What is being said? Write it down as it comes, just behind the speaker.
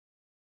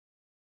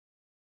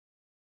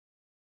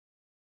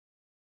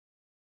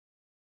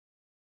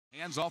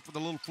Hands off with a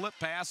little flip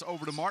pass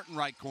over to Martin,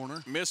 right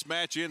corner.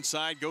 Mismatch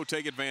inside, go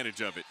take advantage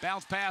of it.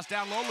 Bounce pass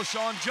down low.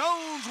 LaShawn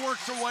Jones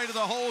works her way to the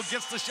hole,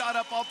 gets the shot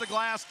up off the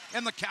glass,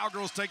 and the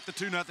Cowgirls take the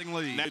 2-0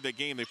 lead. Now that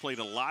game, they played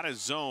a lot of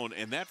zone,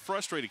 and that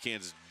frustrated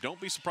Kansas. Don't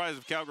be surprised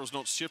if Cowgirls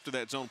don't shift to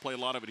that zone, play a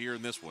lot of it here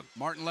in this one.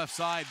 Martin left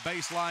side,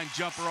 baseline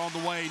jumper on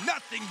the way.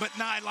 Nothing but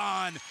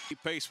nylon.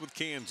 Pace with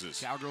Kansas.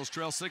 Cowgirls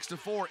trail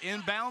 6-4.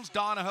 Inbounds,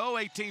 Donahoe,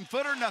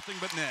 18-footer, nothing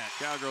but net.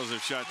 Cowgirls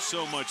have shot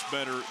so much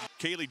better.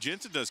 Kaylee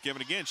Jensen does,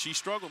 Kevin, again. She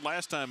struggled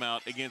last time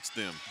out against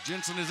them.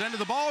 Jensen is into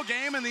the ball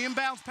game, and the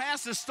inbounds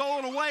pass is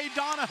stolen away.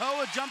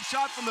 Donahoe, a jump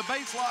shot from the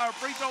baseline or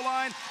free throw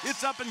line.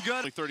 It's up and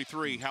good.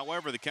 33.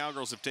 However, the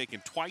Cowgirls have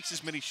taken twice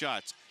as many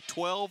shots,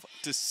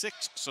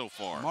 12-6 so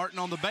far. Martin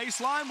on the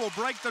baseline will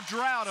break the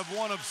drought of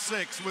 1 of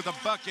 6 with a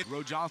bucket.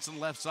 Roe Johnson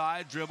left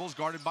side, dribbles,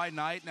 guarded by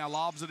Knight. Now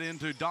lobs it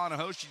into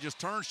Donahoe. She just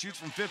turns, shoots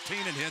from 15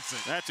 and hits it.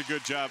 That's a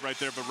good job right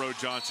there by Roe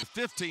Johnson.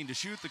 15 to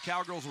shoot. The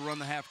Cowgirls will run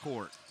the half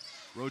court.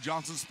 Roe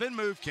Johnson spin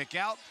move, kick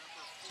out.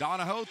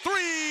 Donahoe,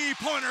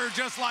 three-pointer,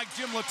 just like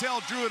Jim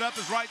Littell drew it up,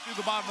 is right through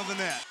the bottom of the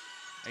net.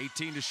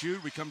 18 to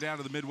shoot. We come down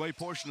to the midway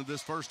portion of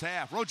this first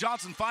half. Roe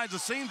Johnson finds a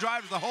seam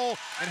drive to the hole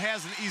and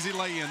has an easy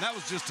lay-in. That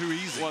was just too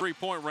easy. Well,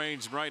 three-point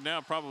range right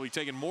now, probably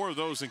taking more of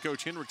those than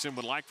Coach Hendrickson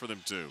would like for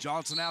them to.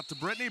 Johnson out to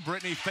Brittany.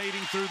 Brittany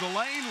fading through the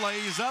lane,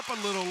 lays up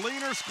a little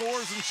leaner,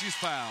 scores, and she's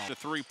fouled. A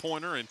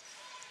three-pointer and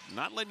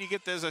not letting you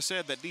get, as I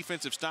said, that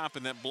defensive stop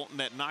and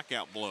that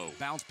knockout blow.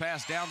 Bounce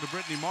pass down to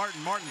Brittany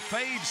Martin. Martin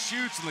fades,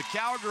 shoots, and the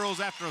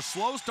Cowgirls, after a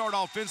slow start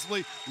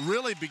offensively,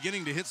 really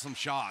beginning to hit some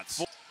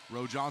shots.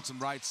 Roe Johnson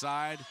right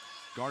side,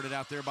 guarded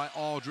out there by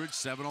Aldridge.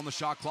 7 on the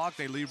shot clock.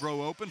 They leave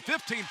Roe open.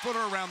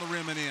 15-footer around the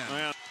rim and in.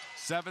 Well,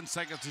 7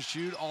 seconds to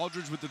shoot.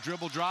 Aldridge with the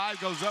dribble drive,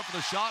 goes up for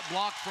the shot,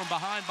 blocked from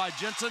behind by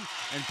Jensen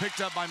and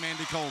picked up by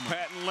Mandy Coleman.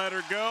 Patton let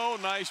her go.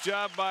 Nice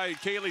job by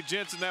Kaylee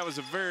Jensen. That was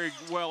a very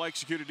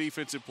well-executed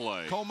defensive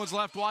play. Coleman's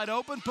left wide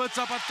open, puts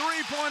up a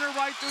three-pointer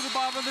right through the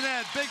bottom of the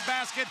net. Big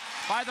basket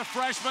by the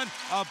freshman.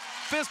 A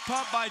fist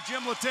pump by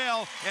Jim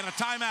Littell and a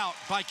timeout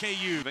by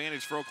KU.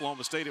 Advantage for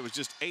Oklahoma State. It was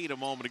just 8 a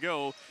moment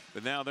ago,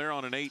 but now they're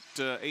on an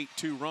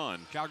 8-2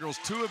 run. Cowgirls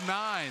 2 of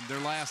 9 their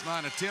last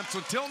 9 attempts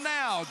until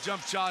now.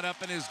 Jump shot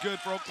up and is good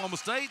for Oklahoma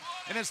State,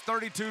 and it's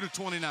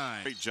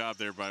 32-29. Great job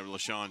there by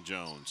LaShawn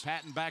Jones.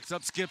 Patton backs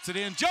up, skips it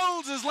in.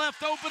 Jones is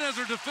left open as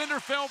her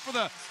defender fell for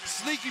the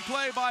sneaky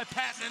play by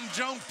Patton, and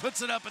Jones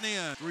puts it up and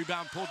in.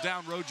 Rebound pulled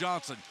down, Roe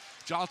Johnson.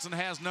 Johnson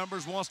has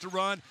numbers, wants to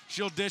run.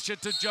 She'll dish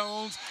it to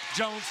Jones.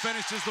 Jones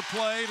finishes the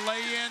play, lay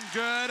in,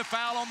 good. A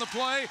foul on the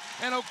play,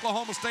 and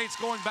Oklahoma State's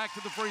going back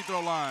to the free throw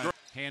line.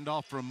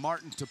 Handoff from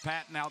Martin to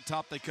Patton, out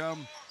top they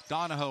come.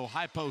 Donahoe,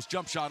 high post,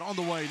 jump shot on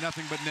the way,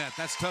 nothing but net.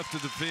 That's tough to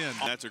defend.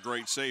 That's a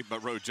great save by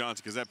Roe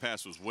Johnson because that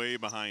pass was way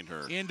behind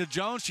her. Into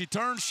Jones, she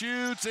turns,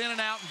 shoots, in and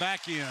out and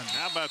back in.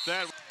 How about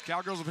that?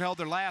 Cowgirls have held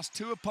their last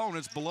 2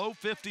 opponents below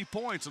 50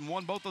 points and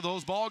won both of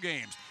those ball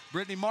games.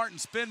 Brittany Martin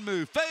spin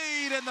move,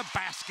 fade, and the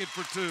basket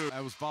for 2.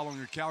 That was following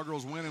your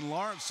Cowgirls win in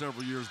Lawrence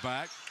several years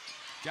back.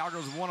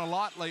 Cowgirls have won a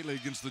lot lately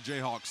against the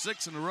Jayhawks.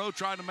 6 in a row,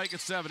 trying to make it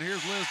 7.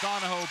 Here's Liz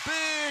Donahoe.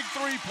 Big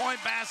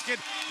three-point basket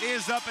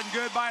is up and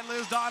good by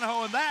Liz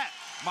Donahoe, and that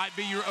might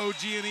be your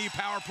OG&E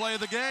power play of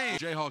the game.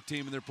 Jayhawk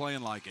team, and they're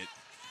playing like it.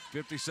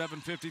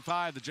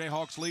 57-55, the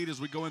Jayhawks lead as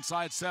we go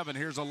inside 7.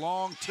 Here's a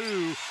long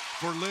 2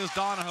 for Liz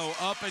Donahoe,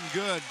 up and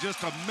good,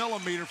 just a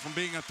millimeter from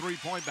being a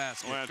three-point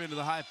basket. Well, into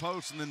the high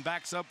post and then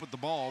backs up with the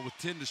ball with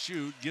 10 to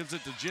shoot, gives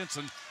it to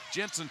Jensen.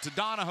 Jensen to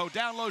Donahoe,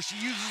 down low, she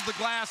uses the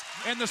glass,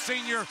 and the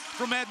senior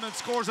from Edmond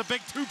scores a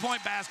big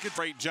 2-point basket.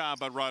 Great job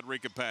by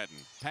Rodrika Patton.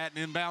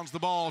 Patton inbounds the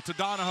ball to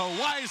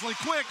Donahoe, wisely,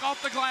 quick,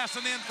 off the glass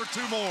and in for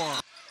 2 more.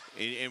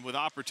 And with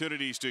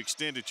opportunities to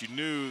extend it, you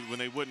knew when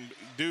they wouldn't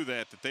do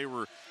that they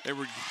were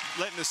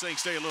letting this thing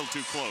stay a little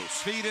too close.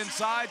 Feed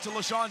inside to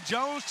LaShawn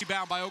Jones. She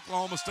bound by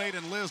Oklahoma State,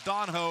 and Liz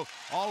Donahoe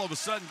all of a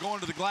sudden going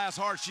to the glass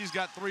hard. She's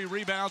got 3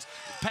 rebounds.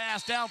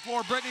 Pass down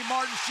floor. Brittany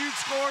Martin shoots,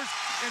 scores,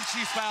 and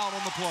she's fouled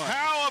on the play.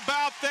 How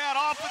about that?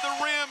 Off of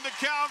the rim, the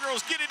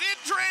Cowgirls get it in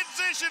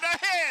transition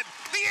ahead.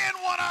 The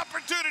N1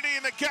 opportunity,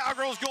 and the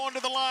Cowgirls going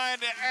to the line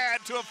to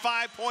add to a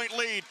 5-point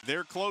lead.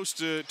 They're close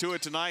to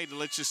it tonight, and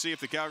let's just see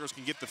if the Cowgirls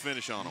can get the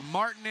finish on them.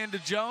 Martin into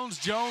Jones.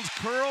 Jones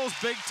curls,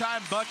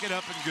 big-time bucket,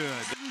 up and good.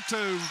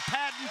 To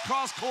Patton,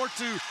 cross court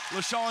to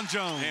LaShawn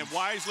Jones. And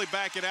wisely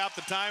back it out.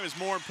 The time is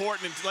more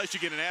important unless you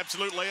get an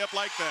absolute layup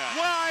like that.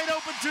 Wide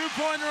open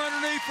 2-pointer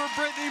underneath for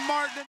Brittany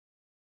Martin.